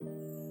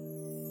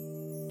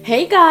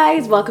Hey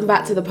guys, welcome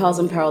back to the Pearls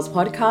and Perils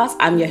podcast.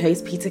 I'm your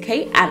host Peter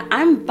Kate and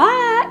I'm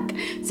back.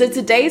 So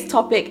today's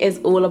topic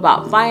is all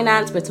about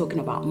finance. We're talking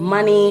about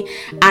money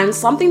and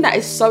something that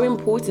is so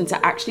important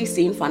to actually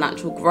seeing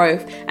financial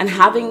growth and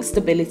having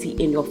stability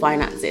in your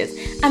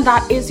finances. And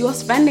that is your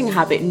spending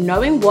habit.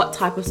 Knowing what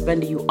type of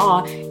spender you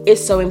are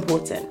is so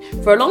important.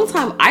 For a long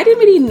time, I didn't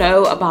really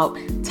know about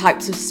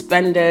types of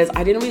spenders.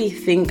 I didn't really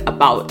think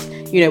about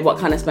what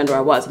kind of spender I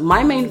was.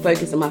 My main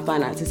focus in my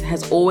finances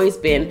has always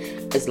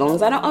been, as long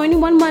as I don't owe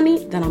anyone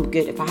money, then I'm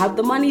good. If I have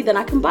the money, then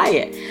I can buy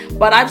it.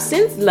 But I've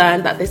since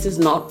learned that this is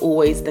not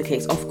always the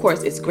case. Of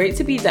course, it's great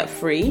to be debt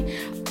free,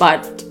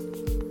 but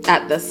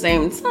at the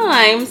same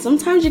time,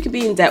 sometimes you could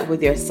be in debt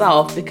with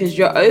yourself because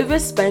you're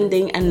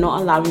overspending and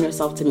not allowing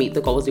yourself to meet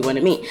the goals you want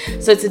to meet.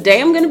 So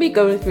today I'm going to be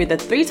going through the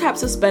 3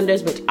 types of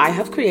spenders which I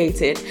have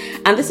created.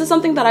 And this is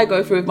something that I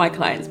go through with my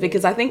clients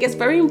because I think it's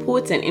very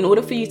important in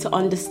order for you to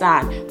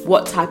understand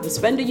what type of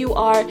spender you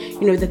are,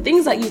 the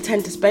things that you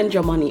tend to spend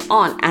your money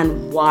on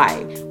and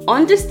why.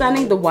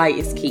 Understanding the why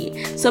is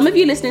key. Some of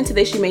you listening to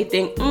this, you may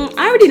think,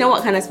 I already know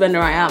what kind of spender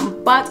I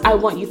am, but I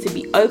want you to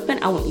be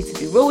open. I want you to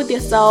be real with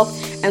yourself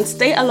and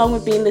stay along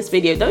with me in this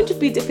video. Don't just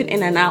be dipping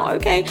in and out,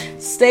 okay?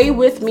 Stay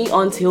with me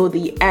until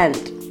the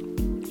end.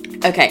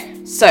 Okay,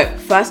 so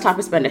first type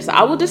of spender. So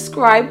I will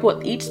describe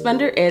what each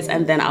spender is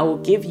and then I will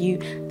give you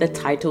the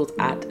titles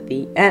at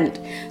the end.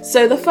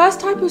 So the first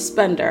type of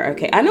spender,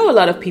 okay, I know a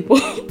lot of people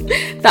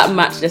that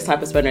match this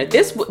type of spender.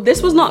 This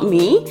was not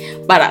me,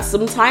 but at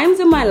some times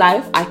in my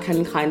life, I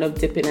can kind of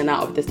dip in and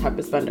out of this type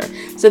of spender.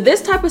 So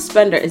this type of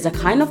spender is a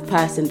kind of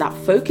person that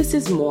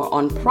focuses more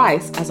on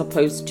price as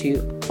opposed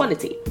to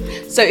quality.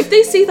 So if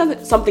they see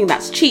something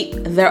that's cheap,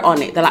 they're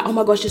on it. They're like, oh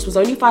my gosh, this was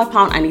only £5.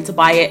 I need to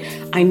buy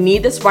it. I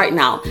need this right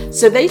now.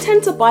 So they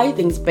tend to buy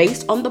things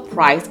based on the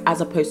price as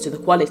opposed to the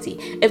quality.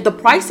 If the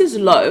price is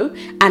low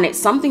and it's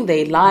something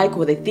they like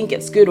or they think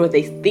it's good or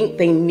they think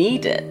they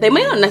need it, they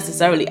may not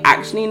necessarily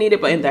actually need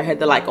it, but in their head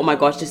they're like, oh my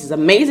gosh, this is an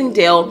amazing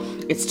deal.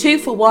 It's 2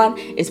 for 1.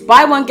 It's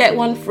buy one, get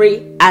one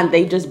free, and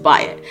they just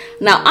buy it.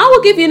 Now, I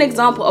will give you an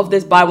example of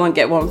this buy one,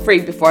 get one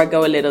free before I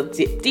go a little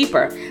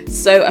deeper.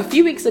 So a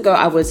few weeks ago,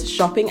 I was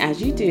shopping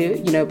as you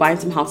do, buying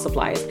some house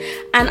supplies,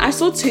 and I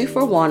saw 2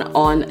 for 1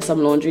 on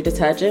some laundry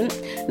detergent.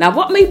 Now,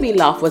 what made me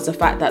laugh was the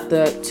fact that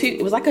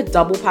it was like a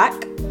double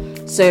pack.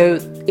 So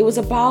it was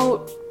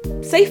about,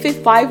 say,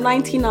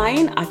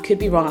 $5.99. I could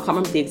be wrong. I can't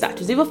remember the exact. It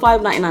was either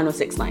 $5.99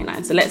 or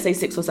 $6.99. So let's say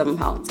 £6 or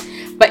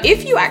 £7. But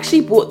if you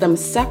actually bought them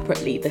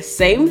separately, the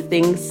same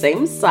thing,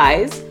 same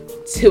size,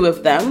 2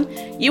 of them,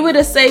 you would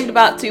have saved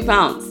about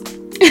 £2.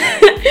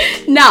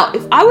 Now,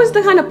 if I was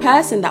the kind of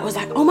person that was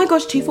like, oh my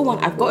gosh, 2 for 1,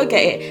 I've got to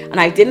get it, and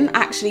I didn't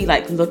actually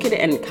look at it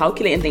and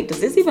calculate and think, does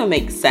this even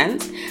make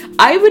sense?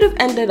 I would have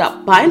ended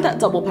up buying that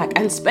double pack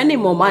and spending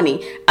more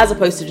money as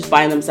opposed to just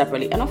buying them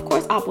separately. And of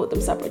course, I bought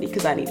them separately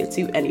because I needed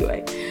to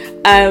anyway.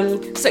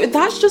 So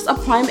that's just a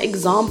prime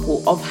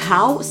example of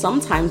how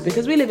sometimes,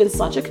 because we live in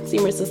such a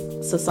consumer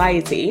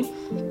society,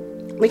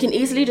 we can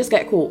easily just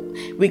get caught.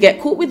 We get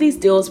caught with these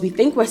deals. We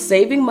think we're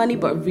saving money,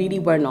 but really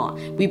we're not.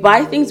 We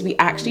buy things we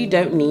actually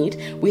don't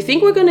need. We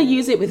think we're going to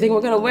use it. We think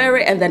we're going to wear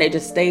it. And then it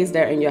just stays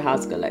there in your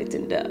house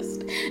collecting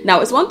dust.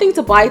 Now, it's one thing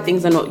to buy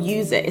things and not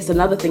use it. It's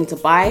another thing to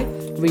buy,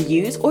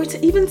 reuse, or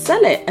to even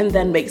sell it and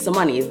then make some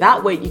money.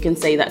 That way you can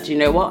say that,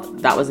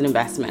 that was an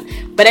investment.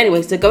 But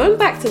anyway, so going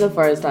back to the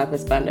first type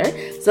of spender.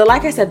 So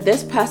like I said,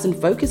 this person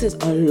focuses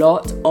a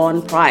lot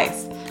on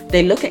price.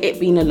 They look at it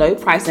being a low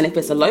price, and if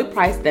it's a low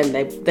price, then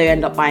they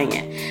end up buying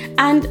it.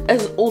 And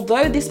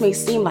although this may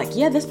seem like,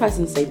 yeah, this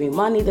person's saving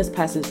money, this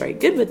person's very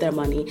good with their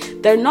money,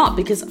 they're not,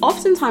 because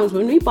oftentimes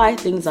when we buy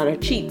things that are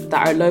cheap,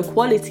 that are low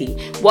quality,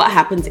 what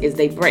happens is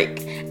they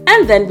break.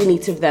 And then we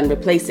need to then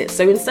replace it.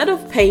 So instead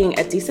of paying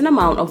a decent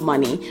amount of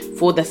money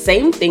for the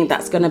same thing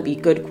that's going to be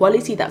good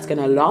quality, that's going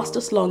to last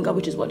us longer,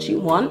 which is what you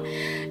want,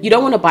 you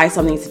don't want to buy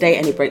something today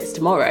and it breaks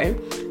tomorrow.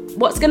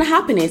 What's going to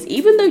happen is,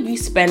 even though you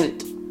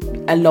spent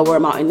a lower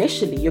amount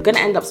initially, you're going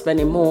to end up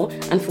spending more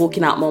and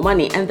forking out more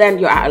money, and then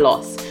you're at a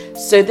loss.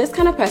 So this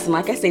kind of person,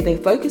 like I say, they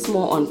focus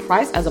more on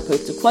price as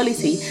opposed to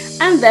quality,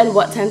 and then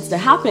what tends to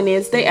happen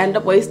is they end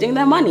up wasting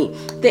their money.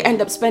 They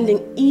end up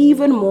spending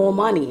even more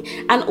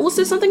money. And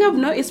also, something I've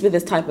noticed with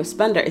this type of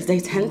spender is they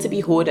tend to be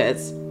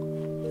hoarders.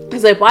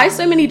 Because they buy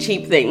so many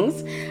cheap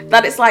things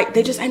that it's like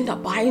they just end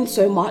up buying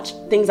so much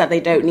things that they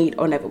don't need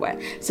or never wear.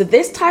 So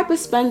this type of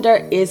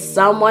spender is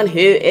someone who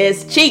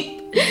is cheap.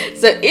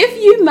 So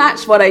if you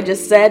match what I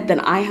just said, then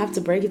I have to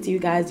break it to you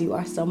guys, you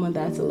are someone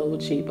that's a little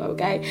cheap,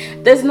 okay?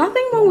 There's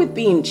nothing wrong with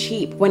being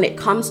cheap when it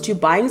comes to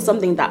buying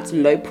something that's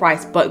low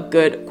price but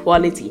good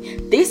quality.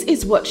 This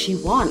is what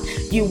you want.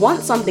 You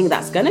want something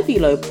that's gonna be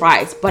low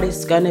price, but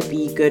it's gonna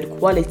be good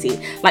quality.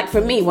 Like for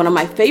me, one of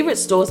my favorite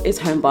stores is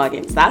Home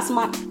Bargains. That's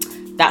my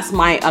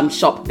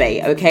shop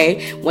bay,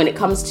 okay? When it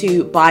comes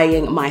to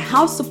buying my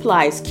house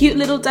supplies, cute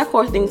little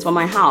decor things for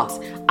my house,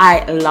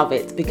 I love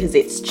it because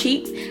it's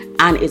cheap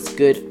and it's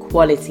good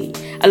quality.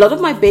 A lot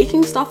of my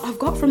baking stuff I've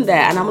got from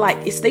there, and I'm like,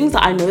 it's things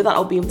that I know that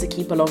I'll be able to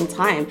keep a long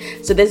time.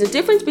 So there's a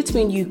difference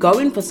between you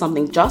going for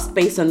something just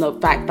based on the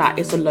fact that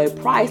it's a low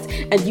price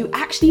and you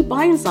actually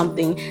buying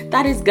something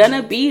that is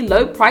gonna be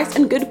low price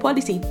and good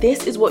quality.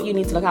 This is what you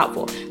need to look out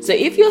for. So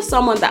if you're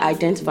someone that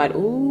identified,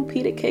 oh,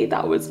 Peter Kay,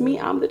 that was me,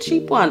 I'm the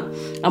cheap one.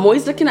 I'm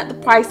always looking at the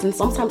price and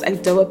sometimes I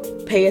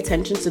don't pay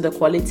attention to the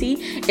quality.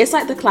 It's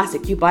like the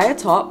classic, you buy a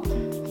top,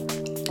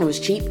 it was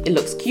cheap, it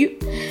looks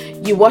cute.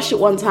 You wash it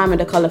one time and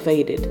the color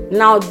faded.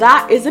 Now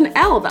that is an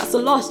L, that's a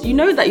loss. You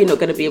know that you're not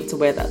going to be able to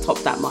wear that top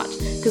that much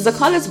because the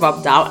color's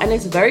rubbed out and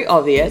it's very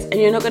obvious and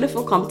you're not going to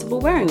feel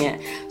comfortable wearing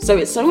it. So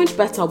it's so much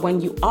better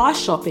when you are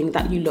shopping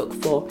that you look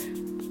for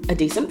a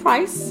decent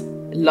price.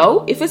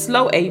 Low, if it's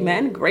low,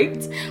 amen,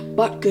 great,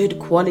 but good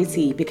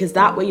quality, because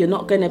that way you're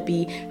not going to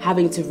be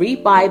having to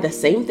rebuy the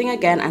same thing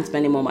again and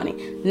spending more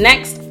money.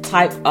 Next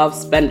type of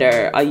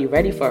spender, are you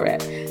ready for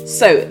it?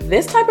 So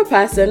this type of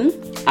person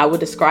I will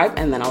describe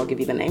and then I'll give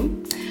you the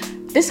name.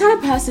 This kind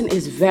of person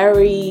is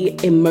very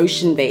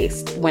emotion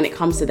based when it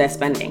comes to their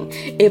spending.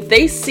 If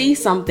they see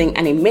something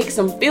and it makes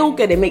them feel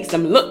good, it makes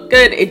them look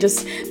good,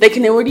 they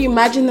can already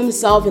imagine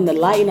themselves in the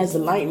light, and as the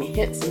lighting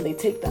hits and they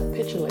take that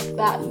picture like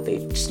that and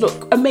they just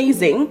look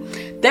amazing,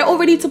 they're all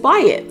ready to buy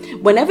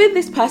it. Whenever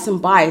this person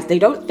buys, they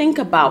don't think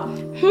about,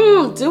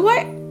 do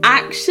I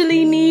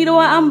actually need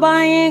what I'm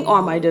buying, or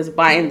am I just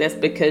buying this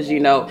because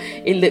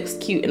it looks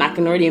cute and I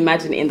can already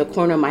imagine it in the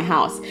corner of my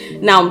house?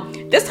 Now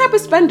this type of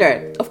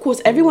spender, of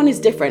course everyone is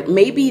different.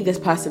 Maybe this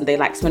person, they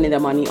like spending their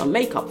money on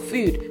makeup,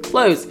 food,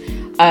 clothes,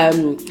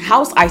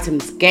 house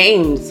items,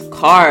 games,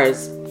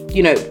 cars,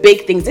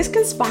 big things. This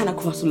can span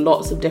across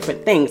lots of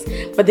different things,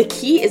 but the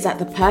key is that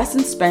the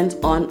person spends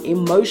on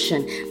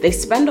emotion. They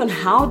spend on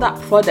how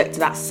that product,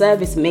 that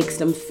service makes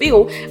them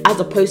feel, as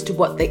opposed to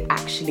what they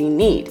actually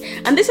need.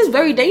 And this is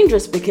very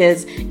dangerous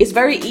because it's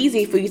very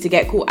easy for you to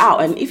get caught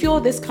out. And if you're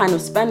this kind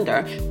of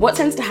spender, what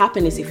tends to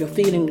happen is if you're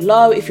feeling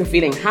low, if you're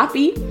feeling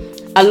happy,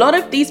 a lot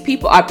of these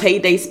people are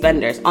payday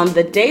spenders. On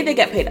the day they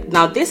get paid,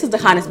 now this is the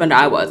kind of spender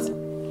I was.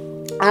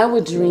 I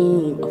would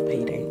dream of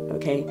payday.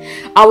 Okay,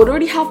 I would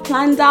already have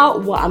planned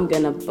out what I'm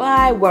gonna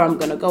buy, where I'm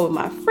gonna go with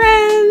my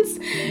friends,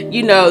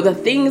 the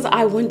things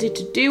I wanted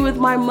to do with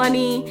my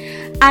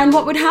money. And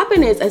what would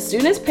happen is, as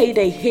soon as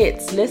payday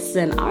hits,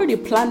 listen, I already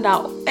planned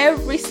out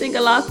every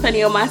single last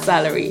penny of my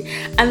salary.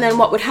 And then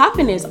what would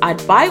happen is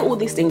I'd buy all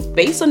these things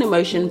based on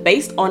emotion,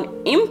 based on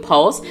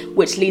impulse,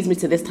 which leads me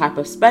to this type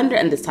of spender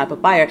and this type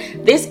of buyer.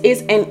 This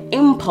is an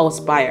impulse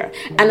buyer.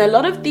 And a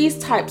lot of these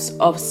types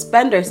of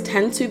spenders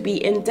tend to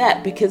be in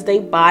debt because they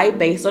buy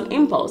based on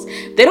impulse.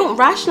 They don't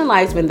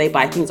rationalize when they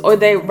buy things, or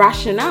their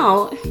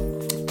rationale,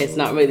 it's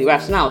not really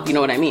rationale, if you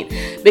know what I mean.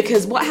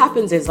 Because what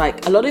happens is,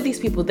 like, a lot of these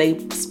people, they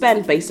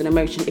spend based on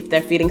emotion. If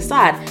they're feeling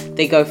sad,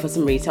 they go for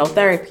some retail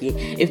therapy.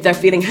 If they're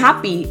feeling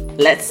happy,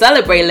 let's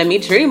celebrate, let me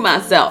treat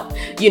myself,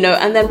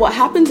 and then what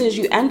happens is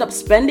you end up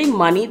spending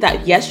money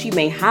that, yes, you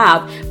may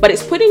have, but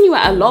it's putting you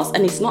at a loss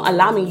and it's not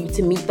allowing you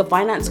to meet the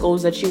finance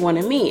goals that you want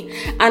to meet.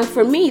 And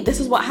for me, this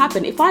is what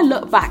happened. If I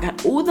look back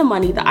at all the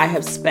money that I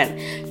have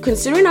spent,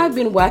 considering I've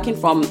been working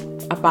from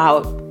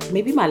about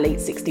maybe my late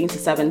 16 to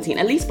 17,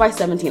 at least by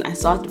 17, I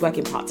started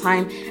working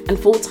part-time and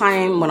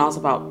full-time when I was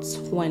about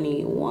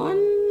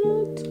 21.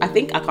 I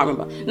can't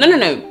remember. No,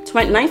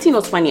 19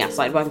 or 20, I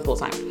started working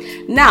full-time.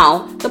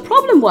 Now, the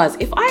problem was,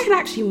 if I had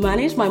actually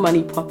managed my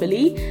money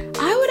properly,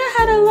 I would have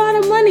had a lot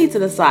of money to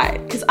the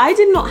side because I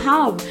did not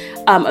have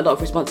a lot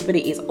of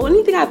responsibilities.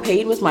 Only thing I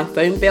paid was my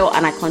phone bill,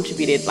 and I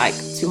contributed like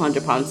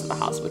 £200 to the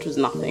house, which was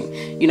nothing.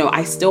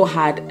 I still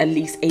had at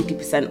least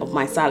 80% of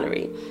my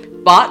salary.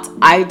 But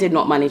I did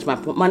not manage my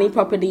money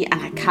properly,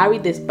 and I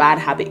carried this bad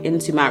habit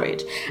into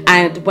marriage.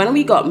 And when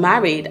we got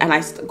married and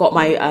I got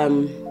my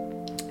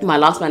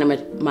last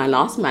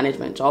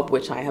management job,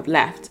 which I have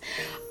left,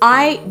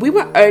 we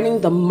were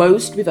earning the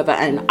most we've ever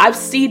earned. I've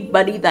seen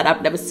money that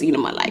I've never seen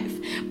in my life.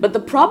 But the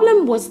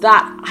problem was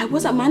that I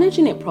wasn't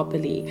managing it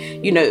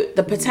properly.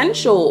 The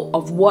potential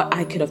of what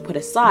I could have put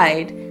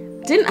aside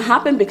didn't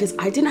happen because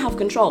I didn't have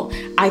control.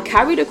 I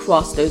carried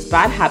across those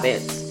bad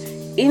habits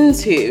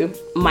into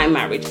my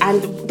marriage.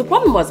 And the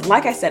problem was,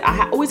 like I said,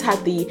 I always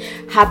had the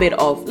habit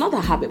of, not the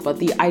habit, but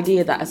the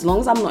idea that as long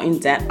as I'm not in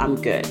debt, I'm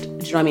good. Do you know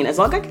what I mean? As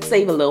long as I can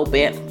save a little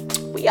bit,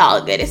 we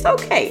all good, it's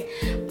okay.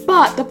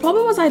 But the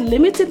problem was I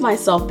limited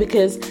myself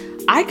because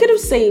I could have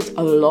saved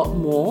a lot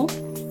more,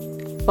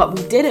 but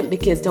we didn't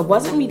because there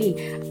wasn't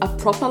really a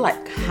proper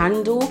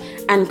handle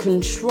and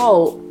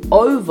control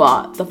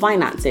over the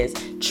finances,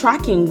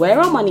 tracking where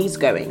our money's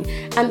going.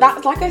 And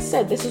that's, like I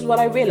said, this is what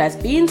I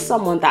realized. Being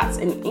someone that's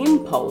an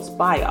impulse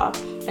buyer,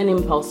 an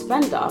impulse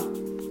spender,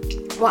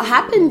 what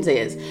happens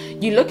is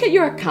you look at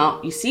your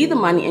account, you see the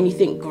money and you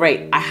think,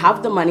 great, I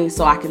have the money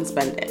so I can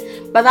spend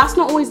it. But that's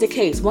not always the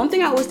case. One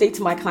thing I always say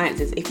to my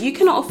clients is, if you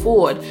cannot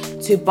afford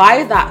to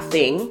buy that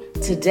thing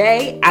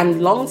today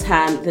and long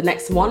term, the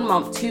next 1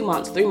 month, 2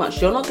 months, 3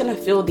 months, you're not going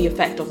to feel the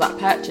effect of that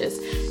purchase.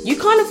 You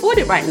can't afford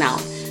it right now.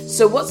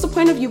 So what's the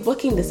point of you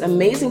booking this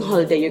amazing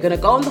holiday? You're going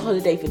to go on the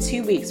holiday for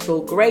 2 weeks, feel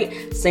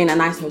great, stay in a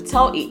nice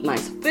hotel, eat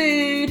nice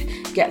food,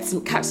 catch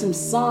some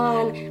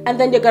sun, and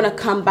then you're going to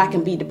come back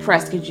and be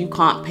depressed because you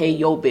can't pay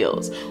your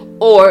bills.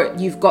 Or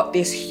you've got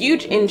this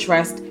huge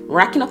interest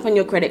racking up on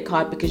your credit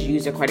card because you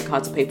use your credit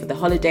card to pay for the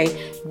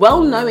holiday,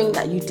 well knowing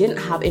that you didn't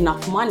have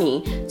enough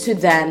money to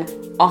then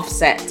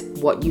offset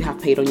what you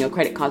have paid on your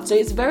credit card. So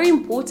it's very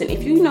important,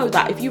 if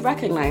you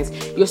recognize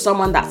you're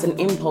someone that's an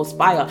impulse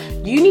buyer,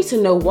 you need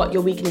to know what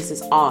your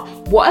weaknesses are.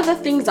 What are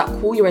the things that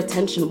call your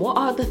attention? What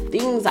are the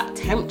things that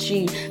tempt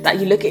you, that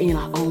you look at and you're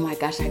like, oh my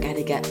gosh, I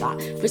gotta get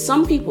that. For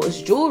some people it's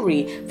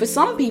jewelry. For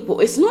some people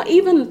it's not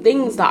even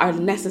things that are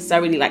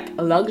necessarily like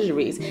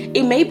luxuries.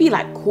 It may be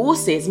like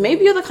courses.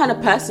 Maybe you're the kind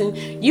of person,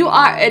 you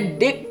are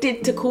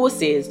addicted to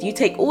courses. You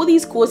take all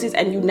these courses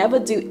and you never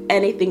do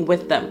anything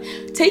with them.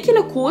 Taking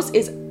a course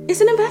it's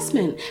an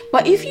investment.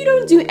 But if you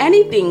don't do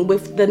anything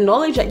with the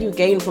knowledge that you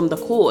gain from the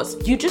course,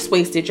 you just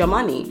wasted your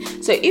money.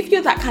 So if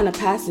you're that kind of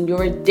person,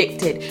 you're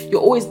addicted.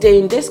 You're always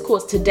doing this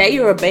course. Today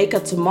you're a baker.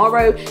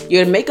 Tomorrow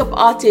you're a makeup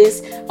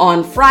artist.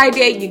 On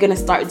Friday you're going to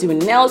start doing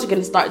nails. You're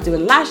going to start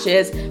doing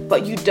lashes.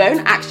 But you don't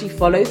actually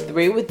follow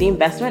through with the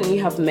investment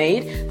you have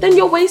made, then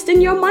you're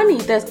wasting your money.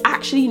 There's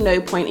actually no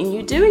point in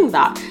you doing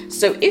that.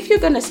 So if you're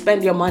going to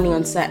spend your money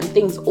on certain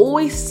things,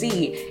 always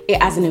see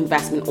it as an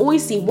investment.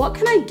 Always see, what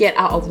can I get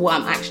out of what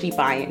I'm actually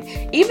buying?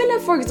 Even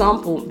if, for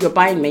example, you're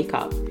buying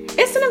makeup,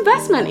 it's an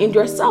investment in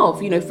yourself,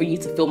 for you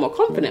to feel more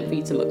confident, for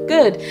you to look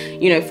good,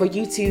 for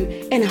you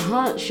to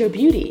enhance your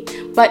beauty.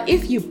 But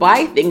if you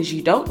buy things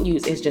you don't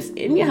use, it's just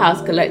in your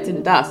house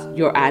collecting dust,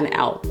 you're an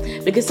L.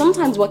 Because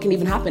sometimes what can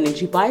even happen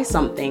is you buy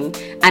something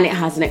and it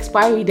has an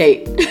expiry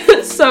date.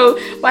 So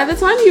by the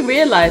time you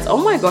realize, oh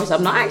my gosh,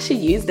 I've not actually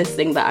used this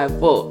thing that I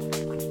bought.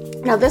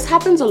 Now this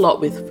happens a lot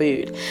with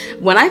food.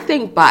 When I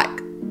think back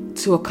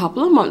to a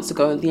couple of months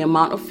ago, the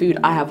amount of food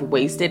I have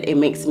wasted, it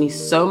makes me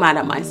so mad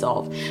at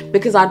myself,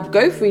 because I'd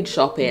go food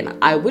shopping.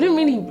 I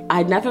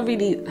never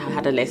really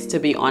had a list, to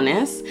be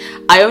honest.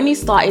 I only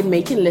started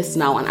making lists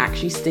now and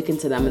actually sticking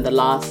to them in the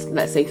last,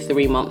 let's say,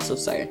 3 months or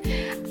so.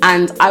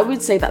 And I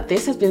would say that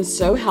this has been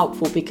so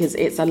helpful because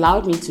it's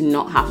allowed me to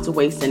not have to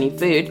waste any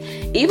food.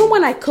 Even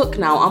when I cook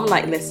now, I'm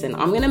like, listen,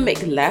 I'm going to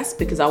make less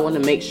because I want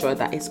to make sure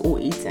that it's all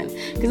eaten.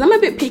 Because I'm a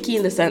bit picky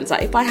in the sense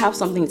that if I have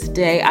something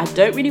today, I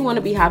don't really want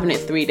to be having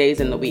it 3 days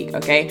in the week,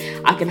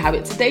 okay? I can have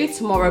it today,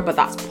 tomorrow, but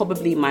that's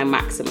probably my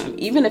maximum,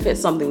 even if it's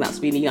something that's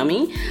really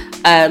yummy.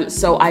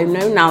 So I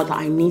know now that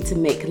I need to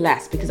make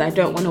less because I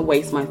don't want to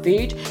waste my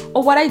food.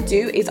 Or what I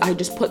do is I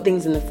just put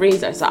things in the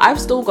freezer. So I've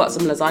still got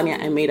some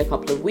lasagna I made a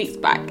couple of weeks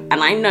back,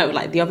 and I know,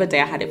 like, the other day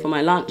I had it for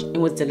my lunch. It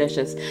was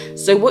delicious.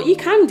 So what you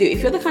can do,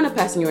 if you're the kind of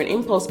person, you're an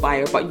impulse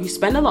buyer, but you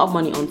spend a lot of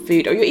money on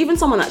food, or you're even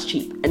someone that's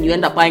cheap and you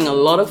end up buying a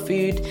lot of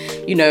food,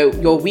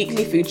 your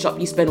weekly food shop,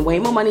 you spend way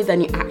more money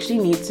than you actually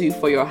need to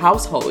for your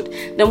household,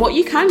 then what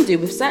you can do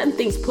with certain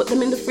things, put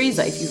them in the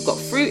freezer. If you've got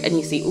fruit and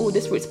you see, oh,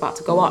 this fruit's about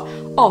to go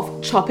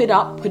off, chop it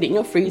up, put it in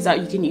your freezer.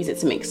 You can use it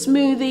to make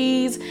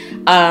smoothies.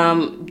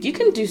 You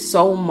can do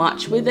so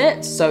much with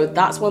it. So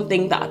that's one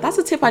thing, that's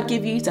a tip I'd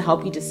give you to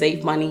help you to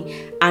save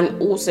money and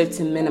also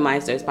to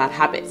minimize those bad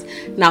habits.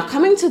 Now,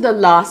 coming to the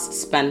last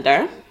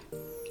spender.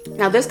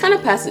 Now, this kind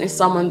of person is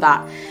someone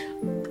that,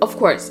 of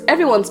course,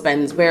 everyone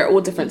spends. We're all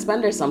different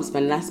spenders. Some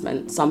spend less,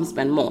 some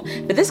spend more.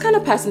 But this kind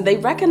of person, they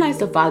recognize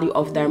the value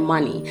of their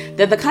money.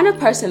 They're the kind of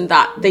person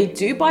that they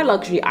do buy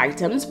luxury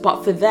items,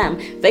 but for them,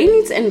 they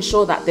need to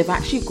ensure that they've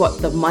actually got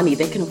the money.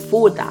 They can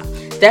afford that.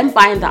 Them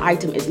buying the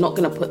item is not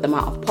going to put them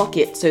out of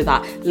pocket, so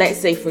that, let's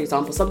say, for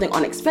example, something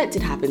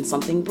unexpected happens,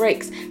 something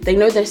breaks. They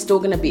know they're still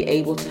going to be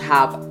able to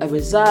have a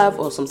reserve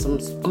or some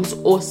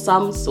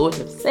sort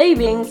of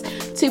savings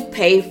to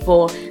pay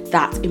for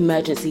that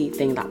emergency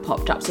thing that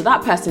popped up. So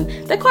that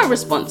person, they're quite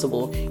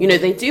responsible.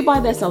 They do buy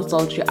themselves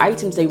luxury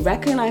items. They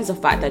recognize the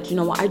fact that,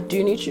 I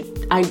do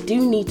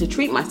need to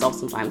treat myself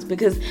sometimes,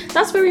 because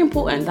that's very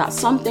important. That's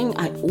something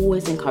I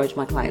always encourage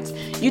my clients.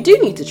 You do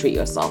need to treat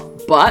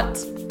yourself,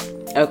 but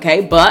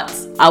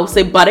I'll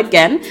say but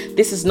again.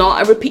 This is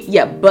not a repeat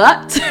yet,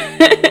 but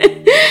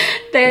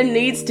there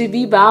needs to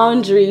be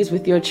boundaries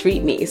with your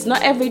treat me. It's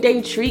not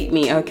everyday treat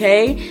me,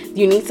 okay?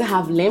 You need to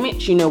have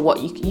limits. You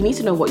need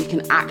to know what you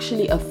can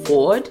actually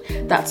afford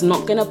that's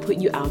not gonna put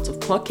you out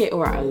of pocket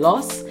or at a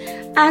loss,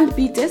 and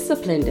be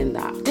disciplined in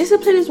that.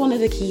 Discipline is one of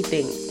the key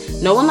things.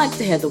 No one likes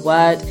to hear the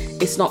word.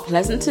 It's not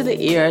pleasant to the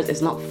ears.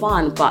 It's not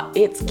fun, but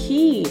it's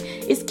key.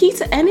 It's key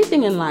to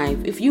anything in life.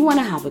 If you want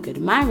to have a good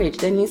marriage,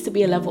 there needs to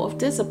be a level of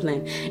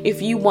discipline.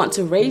 If you want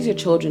to raise your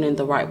children in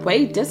the right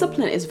way,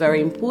 discipline is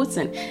very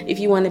important. If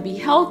you want to be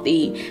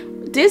healthy,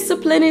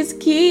 discipline is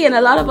key, and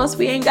a lot of us,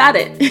 we ain't got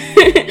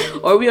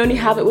it. Or we only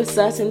have it with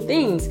certain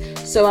things.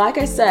 So like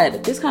I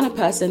said, this kind of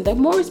person, they're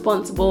more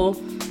responsible.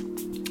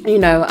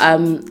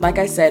 like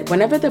I said,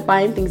 whenever they're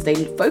buying things,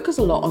 they focus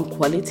a lot on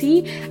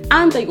quality,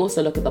 and they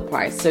also look at the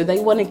price. So they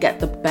want to get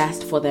the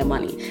best for their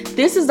money.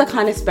 This is the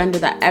kind of spender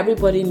that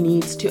everybody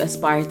needs to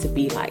aspire to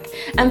be like.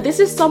 And this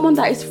is someone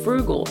that is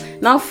frugal.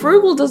 Now,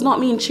 frugal does not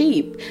mean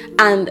cheap.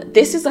 And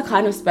this is the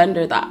kind of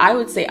spender that I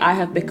would say I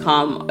have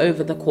become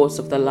over the course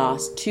of the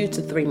last 2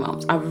 to 3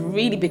 months. I've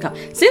really become,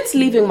 since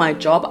leaving my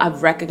job,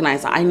 I've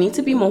recognized that I need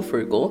to be more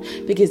frugal,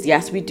 because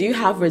yes, we do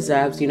have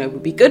reserves.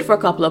 We'd be good for a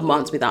couple of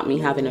months without me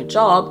having a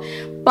job.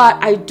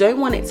 But I don't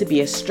want it to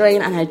be a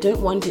strain, and I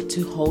don't want it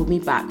to hold me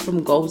back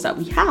from goals that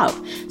we have.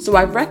 So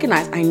I've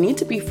recognized I need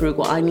to be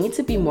frugal. I need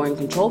to be more in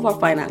control of our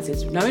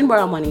finances, knowing where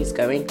our money is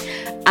going.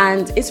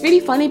 And it's really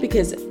funny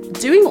because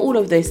doing all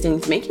of those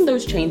things, making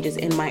those changes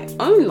in my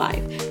own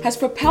life, has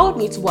propelled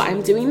me to what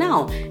I'm doing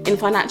now in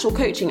financial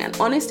coaching. And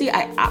honestly,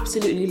 I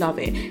absolutely love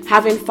it.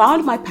 Having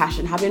found my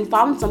passion, having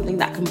found something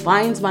that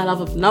combines my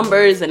love of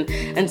numbers and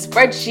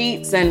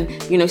spreadsheets and,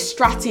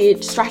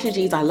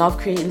 strategies. I love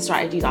creating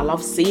strategies. I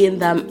love seeing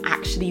them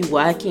actually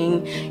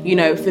working.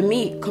 For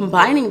me,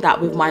 combining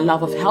that with my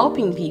love of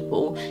helping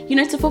people,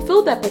 to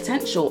fulfill their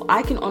potential,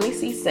 I can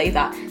honestly say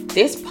that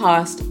this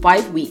past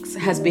 5 weeks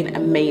has been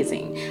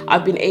amazing.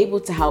 I've been able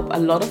to help a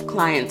lot of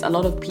clients, a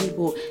lot of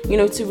people,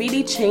 to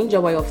really change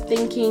their way of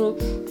thinking,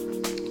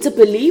 to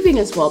believing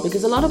as well,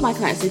 because a lot of my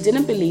clients, they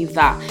didn't believe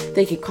that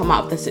they could come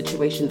out of the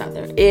situation that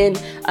they're in.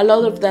 A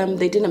lot of them,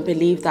 they didn't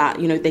believe that,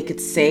 they could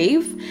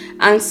save.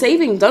 And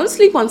saving, don't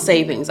sleep on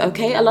savings,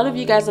 okay? A lot of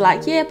you guys are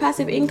like, yeah,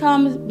 passive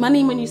income,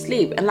 money when you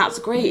sleep, and that's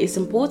great, it's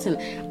important.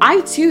 I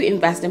too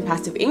invest in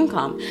passive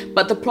income,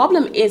 but the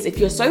problem is, if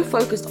you're so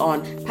focused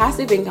on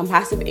passive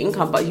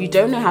income, but you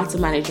don't know how to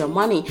manage your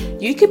money,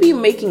 you could be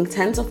making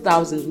tens of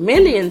thousands,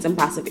 millions in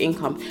passive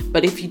income,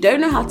 but if you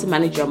don't know how to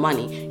manage your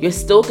money, you're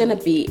still gonna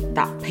be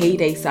that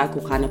payday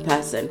cycle kind of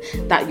person,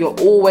 that you're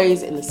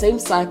always in the same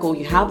cycle.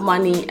 You have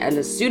money, and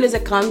as soon as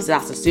it comes,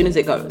 that's as soon as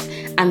it goes,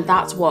 and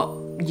that's what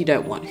you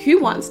don't want. Who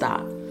wants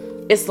that?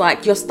 It's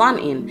like you're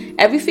stunting.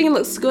 Everything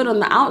looks good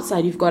on the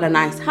outside. You've got a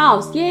nice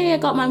house. Yeah, I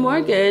got my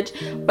mortgage,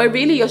 but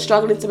really you're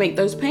struggling to make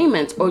those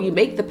payments, or you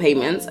make the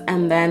payments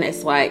and then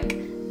it's like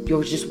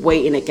you're just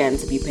waiting again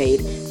to be paid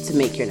to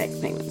make your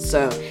next payment.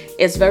 So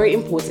it's very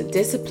important.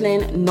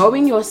 Discipline,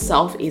 knowing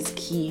yourself is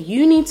key.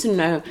 You need to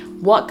know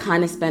what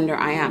kind of spender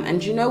I am.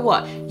 And you know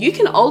what? You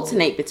can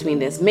alternate between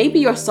this. Maybe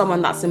you're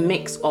someone that's a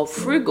mix of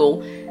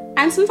frugal,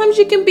 and sometimes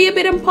you can be a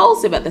bit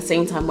impulsive at the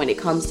same time when it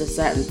comes to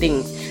certain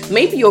things.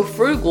 Maybe you're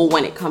frugal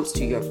when it comes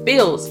to your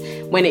bills,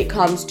 when it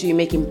comes to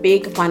making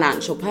big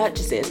financial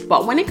purchases.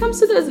 But when it comes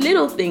to those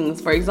little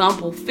things, for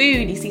example,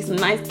 food, you see some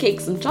nice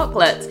cakes and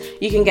chocolates,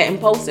 you can get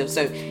impulsive.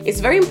 So it's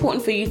very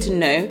important for you to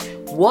know,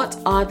 what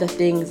are the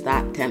things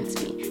that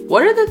tempt me?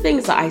 What are the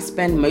things that I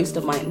spend most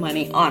of my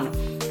money on?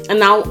 And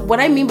now,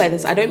 what I mean by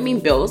this, I don't mean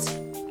bills,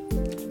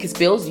 because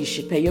bills, you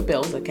should pay your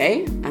bills,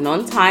 okay? And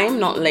on time,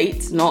 not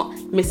late, not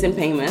missing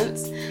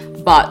payments.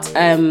 But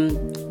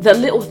the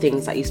little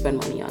things that you spend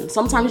money on.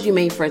 Sometimes you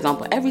may, for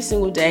example, every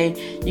single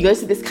day, you go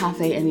to this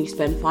cafe and you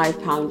spend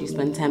 £5, you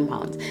spend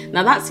 £10.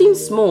 Now that seems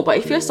small, but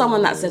if you're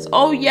someone that says,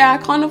 oh yeah, I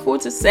can't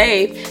afford to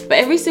save, but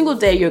every single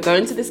day you're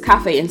going to this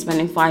cafe and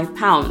spending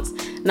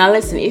 £5. Now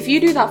listen, if you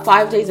do that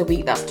 5 days a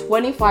week, that's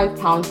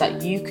 £25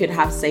 that you could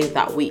have saved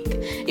that week.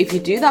 If you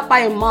do that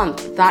by a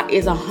month, that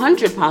is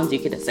 £100 you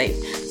could have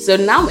saved. So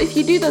now if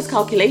you do those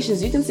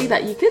calculations, you can see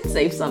that you could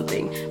save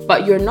something,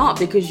 but you're not,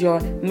 because you're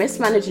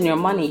mismanaging your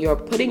money. You're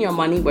putting your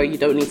money where you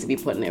don't need to be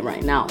putting it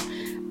right now.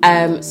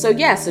 So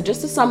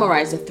just to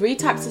summarize, the 3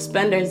 types of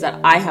spenders that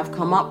I have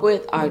come up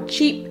with are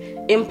cheap,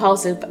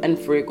 impulsive, and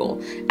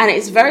frugal. And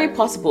it's very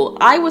possible.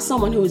 I was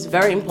someone who was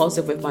very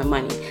impulsive with my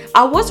money.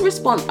 I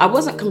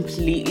wasn't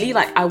completely,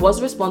 I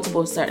was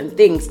responsible for certain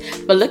things,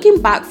 but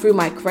looking back through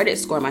my credit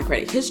score, my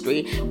credit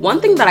history, one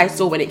thing that I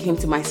saw when it came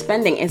to my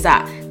spending is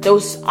that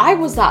I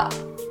was that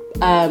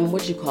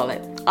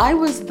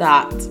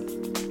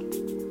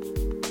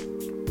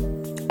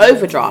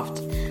overdraft.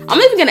 I'm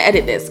not even going to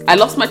edit this. I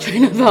lost my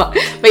train of thought.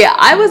 But yeah,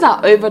 I was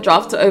that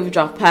overdraft to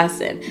overdraft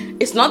person.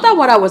 It's not that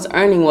what I was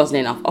earning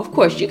wasn't enough. Of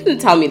course, you can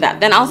tell me that.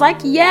 Then I was like,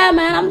 yeah,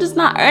 man, I'm just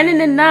not earning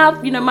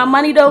enough. My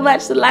money don't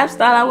match the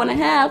lifestyle I want to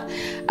have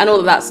and all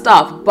of that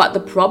stuff. But the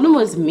problem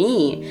was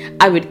me.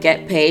 I would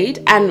get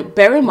paid, and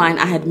bear in mind,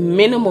 I had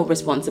minimal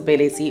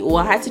responsibility. All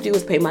I had to do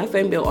was pay my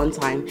phone bill on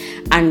time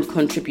and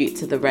contribute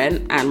to the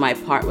rent, and my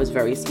part was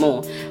very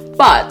small.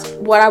 But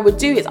what I would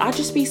do is I'd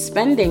just be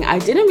spending. I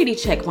didn't really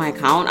check my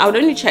account. I would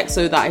only check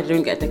so that I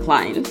don't get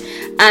declined.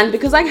 And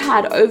because I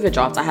had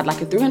overdraft, I had a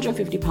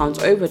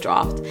 £350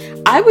 overdraft,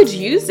 I would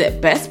use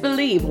it. Best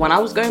believe, when I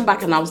was going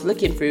back and I was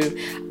looking through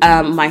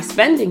my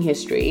spending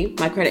history,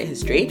 my credit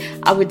history,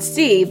 I would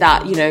see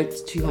that,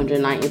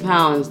 £290,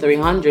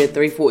 £300,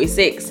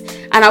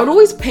 £346. And I would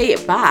always pay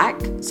it back.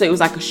 So it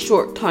was like a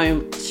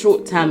short-term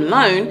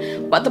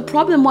loan. But the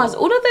problem was,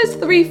 all of those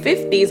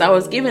 £350s I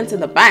was given to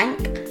the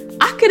bank,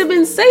 I could have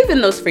been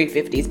saving those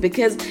 $350s,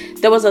 because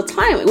there was a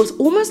time, it was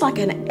almost like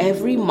an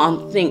every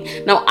month thing.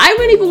 Now, I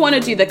wouldn't even want to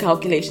do the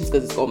calculations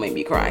because it's going to make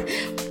me cry.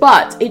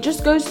 But it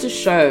just goes to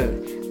show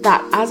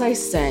that, as I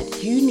said,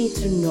 you need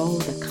to know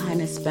the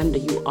kind of spender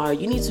you are.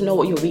 You need to know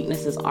what your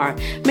weaknesses are.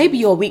 Maybe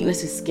your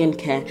weakness is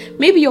skincare.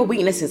 Maybe your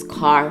weakness is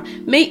cars.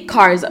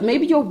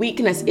 Maybe your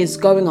weakness is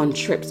going on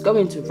trips,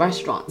 going to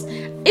restaurants.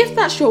 If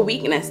that's your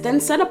weakness, then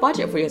set a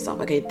budget for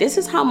yourself. Okay, this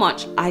is how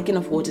much I can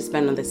afford to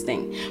spend on this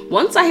thing.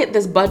 Once I hit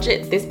this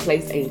budget, this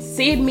place ain't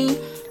seeing me.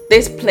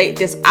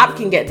 This app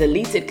can get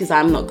deleted because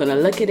I'm not going to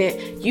look at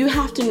it. You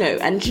have to know.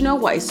 And you know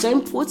what? It's so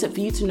important for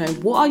you to know,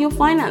 what are your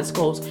finance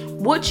goals?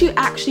 What you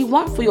actually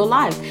want for your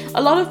life.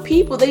 A lot of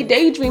people, they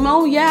daydream.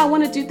 Oh yeah, I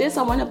want to do this.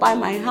 I want to buy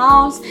my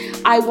house.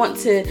 I want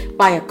to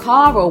buy a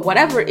car or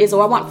whatever it is.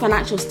 Or I want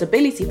financial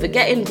stability.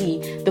 Forgetting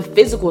the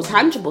physical,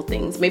 tangible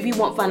things. Maybe you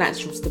want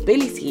financial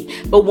stability.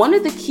 But one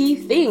of the key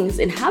things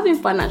in having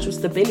financial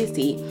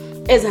stability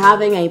is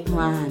having a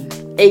plan.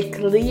 A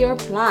clear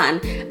plan,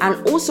 and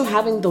also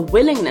having the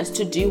willingness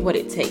to do what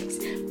it takes.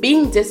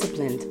 Being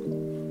disciplined.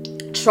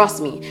 Trust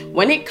me,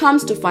 when it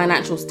comes to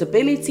financial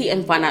stability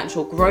and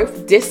financial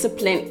growth,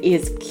 discipline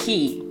is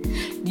key.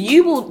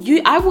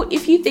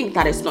 If you think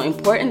that it's not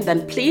important,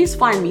 then please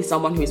find me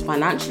someone who is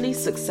financially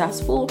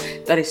successful,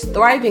 that is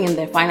thriving in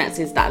their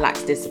finances, that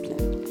lacks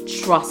discipline.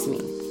 Trust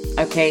me,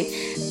 okay?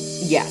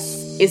 Yes.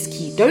 Is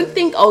key. Don't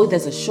think, oh,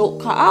 there's a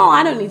shortcut. Oh,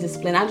 I don't need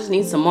discipline. I just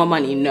need some more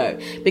money. No,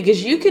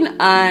 because you can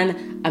earn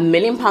 £1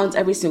 million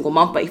every single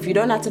month, but if you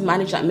don't know how to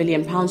manage that £1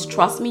 million,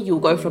 trust me, you'll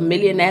go from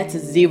millionaire to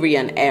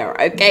zillionaire.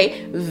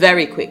 Okay,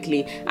 very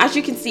quickly. As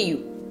you can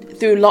see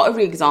through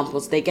lottery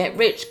examples, they get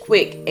rich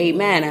quick.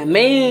 Amen.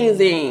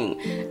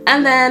 Amazing.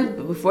 And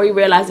then before you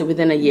realize it,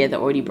 within a year, they're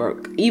already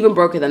broke, even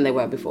broker than they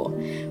were before.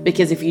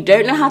 Because if you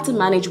don't know how to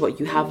manage what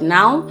you have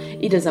now,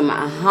 it doesn't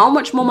matter how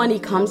much more money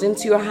comes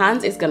into your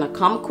hands, it's going to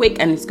come quick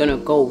and it's going to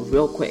go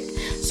real quick.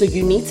 So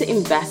you need to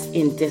invest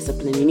in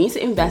discipline. You need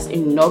to invest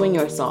in knowing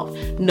yourself,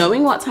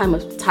 knowing what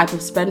type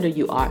of spender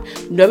you are,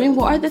 knowing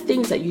what are the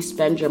things that you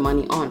spend your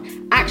money on,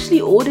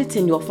 actually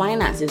auditing your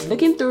finances,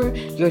 looking through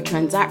your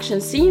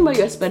transactions, seeing where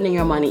you're spending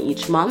your money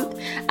each month,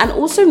 and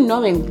also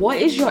knowing what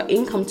is your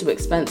income to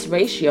expense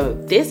ratio.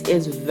 This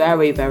is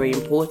very, very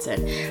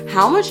important.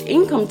 How much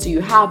income do you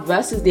have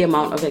versus the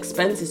amount of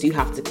expenses you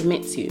have to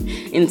commit to,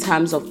 in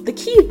terms of the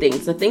key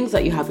things, the things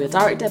that you have your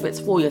direct debits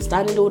for, your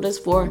standing orders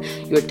for,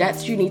 your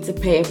debts you need to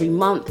pay every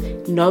month.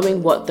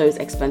 Knowing what those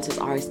expenses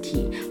are is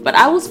key. But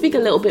I will speak a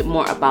little bit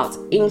more about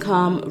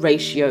income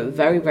ratio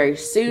very, very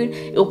soon.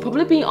 It will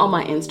probably be on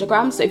my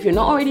Instagram. So if you're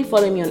not already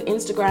following me on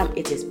Instagram,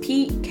 it is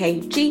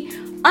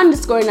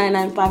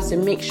PKG_995. So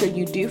make sure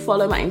you do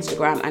follow my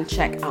Instagram and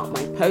check out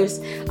my posts.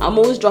 I'm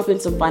always dropping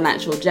some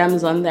financial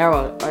gems on there,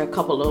 or a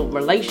couple of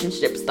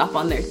relationship stuff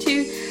on there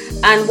too.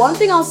 And one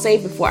thing I'll say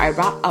before I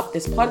wrap up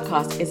this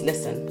podcast is,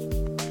 listen,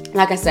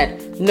 like I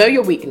said, know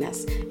your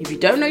weakness. If you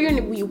don't know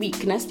your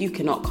weakness, you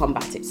cannot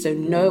combat it. So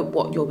know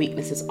what your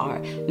weaknesses are.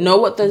 Know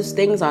what those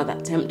things are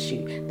that tempt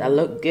you, that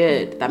look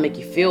good, that make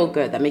you feel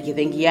good, that make you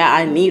think, yeah,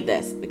 I need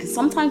this. Because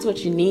sometimes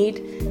what you need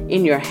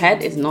in your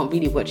head is not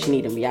really what you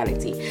need in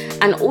reality.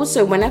 And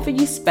also, whenever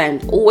you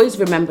spend, always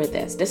remember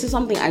this. This is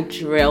something I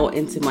drill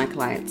into my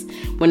clients.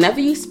 Whenever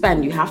you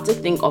spend, you have to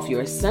think of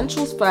your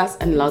essentials first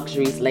and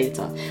luxuries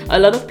later. A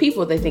lot of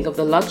people, they think of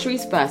the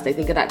luxuries first. They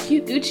think of that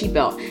cute Gucci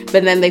belt,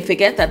 but then they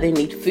forget that they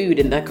need food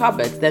in their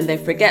cupboards. Then they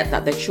forget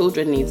that their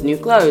children needs new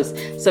clothes.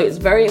 So it's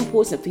very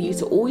important for you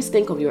to always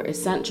think of your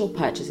essential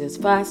purchases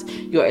first,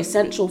 your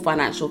essential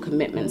financial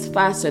commitments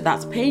first. So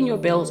that's paying your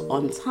bills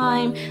on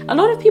time. A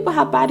lot of people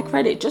have bad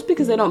credit just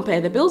because they don't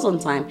pay their bills on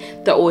time.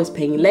 They're always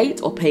paying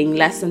late or paying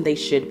less than they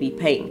should be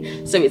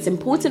paying. So it's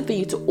important for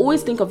you to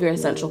always think of your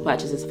essential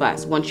purchases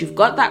first. Once you've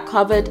got that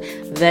covered,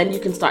 then you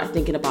can start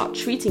thinking about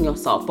treating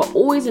yourself, but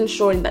always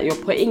ensuring that you're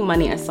putting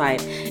money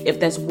aside. If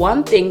there's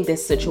one thing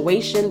this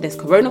situation, this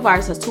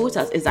coronavirus has taught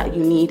us, is that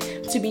you need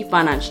to be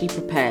financially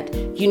prepared.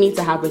 You need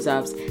to have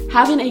reserves.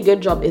 Having a good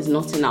job is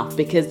not enough,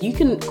 because you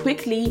can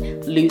quickly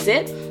lose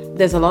it.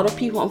 There's a lot of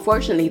people,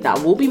 unfortunately,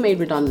 that will be made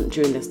redundant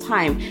during this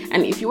time.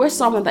 And if you are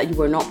someone that you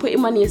were not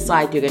putting money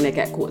aside, you're going to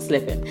get caught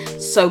slipping.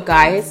 So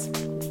guys,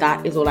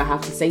 that is all I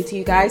have to say to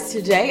you guys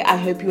today. I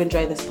hope you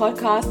enjoyed this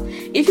podcast.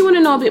 If you want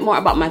to know a bit more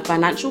about my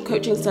financial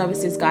coaching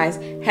services, guys,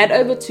 head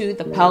over to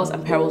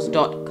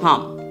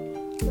thepearlsandperils.com.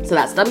 So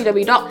that's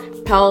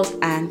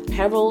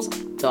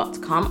www.pearlsandperils.com.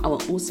 I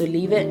will also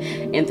leave it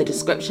in the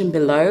description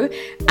below.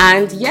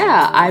 And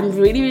yeah, I'm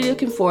really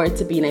looking forward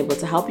to being able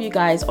to help you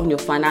guys on your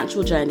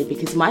financial journey,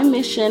 because my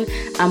mission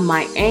and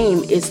my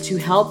aim is to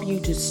help you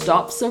to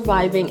stop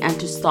surviving and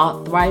to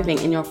start thriving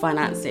in your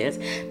finances.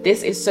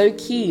 This is so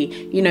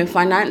key. You know,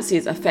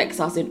 finances affects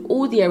us in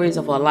all the areas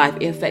of our life.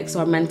 It affects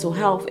our mental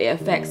health. It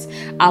affects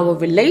our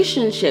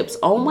relationships.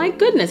 Oh my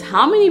goodness,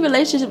 how many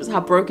relationships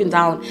have broken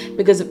down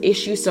because of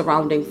issues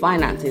surrounding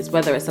finances,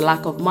 whether it's a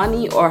lack of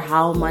money or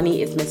how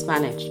money is if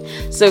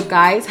mismanaged. So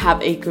guys,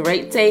 have a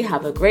great day,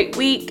 have a great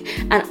week,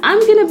 and I'm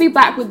gonna be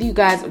back with you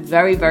guys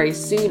very, very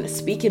soon,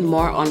 speaking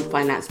more on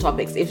finance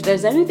topics. If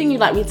there's anything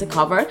you'd like me to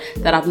cover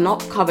that I've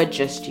not covered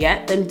just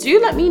yet, then do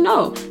let me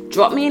know.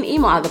 Drop me an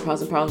email at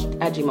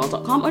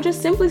thepearlsandpearls@gmail.com, or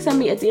just simply send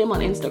me a DM on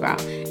Instagram.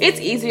 It's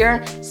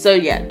easier, so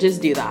yeah,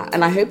 just do that.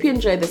 And I hope you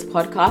enjoy this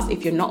podcast.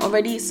 If you're not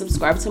already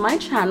subscribed to my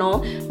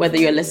channel, whether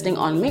you're listening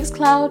on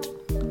Mixcloud,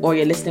 or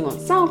you're listening on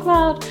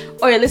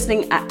SoundCloud, or you're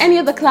listening at any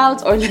of the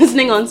clouds, or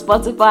listening on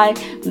Spotify,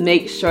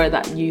 make sure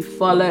that you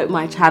follow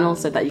my channel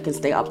so that you can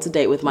stay up to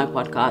date with my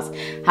podcast.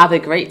 Have a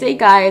great day,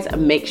 guys.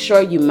 Make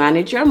sure you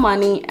manage your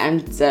money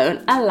and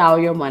don't allow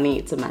your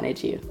money to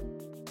manage you.